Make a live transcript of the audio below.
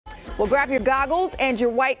Well, grab your goggles and your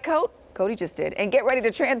white coat. Cody just did. And get ready to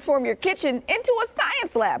transform your kitchen into a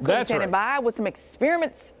science lab. Cody's standing by with some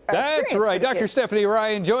experiments. That's right. Dr. Stephanie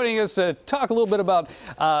Ryan joining us to talk a little bit about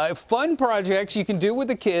fun projects you can do with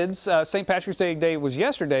the kids. St. Patrick's Day was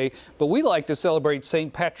yesterday, but we like to celebrate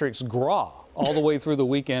St. Patrick's Gras all the way through the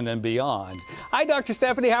weekend and beyond. Hi, Dr.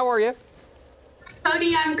 Stephanie. How are you?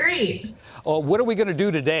 Cody, I'm great. Oh, what are we going to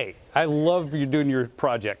do today? I love you doing your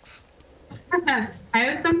projects. I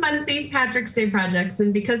have some fun St. Patrick's Day projects,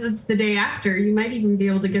 and because it's the day after, you might even be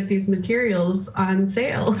able to get these materials on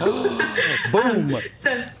sale. Boom!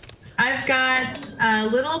 So I've got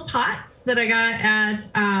little pots that I got at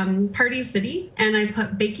Party City, and I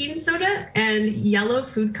put baking soda and yellow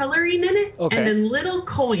food coloring in it, and then little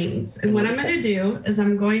coins. And what I'm going to do is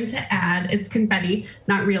I'm going to add, it's confetti,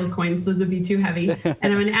 not real coins, those would be too heavy, and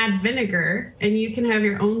I'm going to add vinegar, and you can have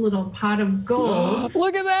your own little pot of gold.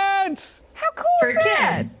 Look at that! How cool is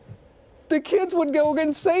that? Kids. The kids would go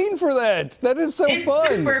insane for that. That is so fun. It's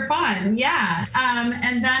super fun, yeah.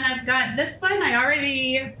 And then I've got this one. I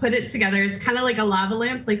already put it together. It's kind of like a lava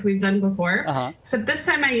lamp like we've done before. Except this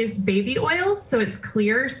time I used baby oil, so it's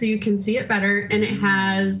clear so you can see it better. And it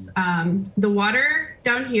has the water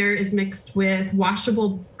down here is mixed with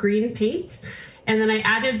washable green paint. And then I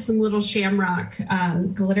added some little shamrock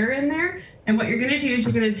glitter in there. And what you're going to do is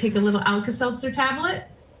you're going to take a little Alka-Seltzer tablet,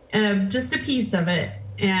 just a piece of it,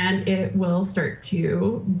 and it will start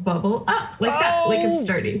to bubble up like that, like it's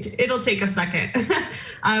starting to. It'll take a second,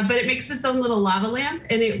 but it makes its own little lava lamp,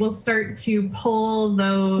 and it will start to pull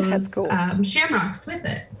those shamrocks with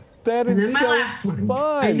it. That is and then my last one.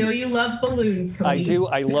 Fun. I know you love balloons, Cody. I do.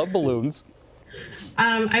 I love balloons.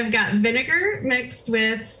 I've got vinegar mixed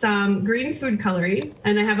with some green food coloring,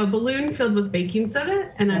 and I have a balloon filled with baking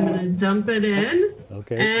soda, and I'm going to dump it in.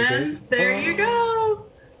 And there you go.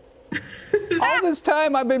 All this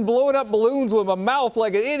time I've been blowing up balloons with my mouth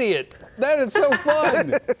like an idiot. That is so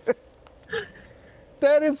fun.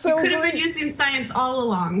 That is so great. You could have been using science all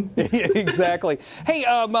along. Exactly. Hey,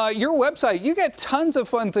 your website, you got tons of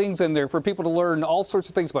fun things in there for people to learn all sorts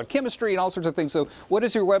of things about chemistry and all sorts of things. So what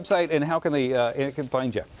is your website and how can they can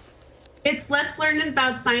find you? It's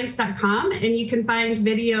letslearnaboutscience.com, and you can find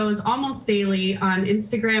videos almost daily on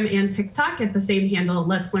Instagram and TikTok at the same handle,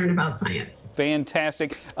 Let's Learn About Science.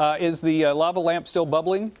 Fantastic. Is the lava lamp still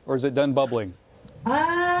bubbling, or is it done bubbling?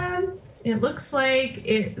 It looks like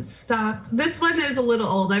it stopped. This one is a little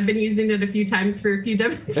old. I've been using it a few times for a few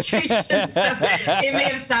demonstrations, so it may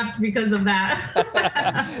have stopped because of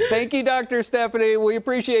that. Thank you, Dr. Stephanie. We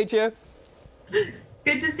appreciate you.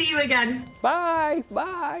 Good to see you again. Bye.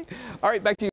 Bye. All right, back to you.